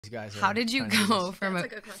These guys How are did you trying to do go this. from That's a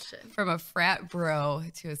good question. from a frat bro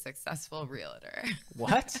to a successful realtor?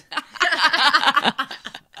 What?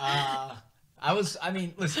 I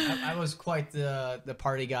mean, listen, I was quite the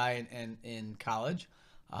party guy in college.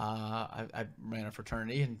 I ran a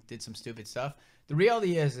fraternity and did some stupid stuff. The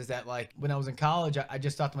reality is that like when I was in college, I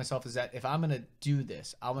just thought to myself is that if I'm gonna do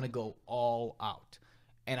this, I want to go all out,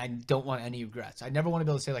 and I don't want any regrets. I never want to be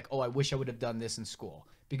able to say like, oh, I wish I would have done this in school,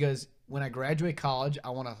 because when I graduate college, I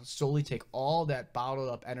want to solely take all that bottled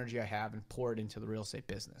up energy I have and pour it into the real estate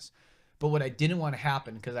business. But what I didn't want to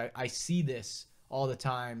happen, because I see this all the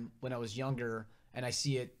time when I was younger, and I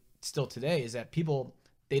see it still today, is that people,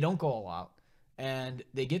 they don't go all out and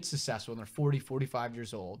they get successful when they're 40, 45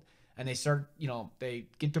 years old. And they start, they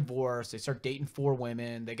get divorced. They start dating 4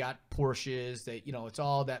 women. They got Porsches. It's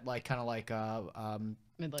all that like kind of like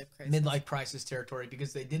midlife crisis territory,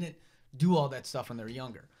 because they didn't do all that stuff when they're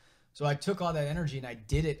younger. So I took all that energy and I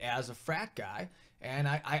did it as a frat guy. And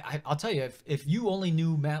I'll tell you, if you only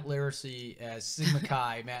knew Matt Laracy as Sigma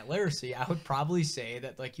Chi Matt Laracy, I would probably say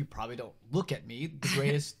that like you probably don't look at me the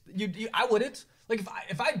greatest. I wouldn't. Like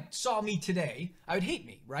if I saw me today, I would hate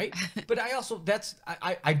me, right? But I also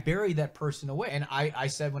I bury that person away. And I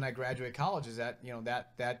said when I graduated college is that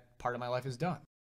that part of my life is done.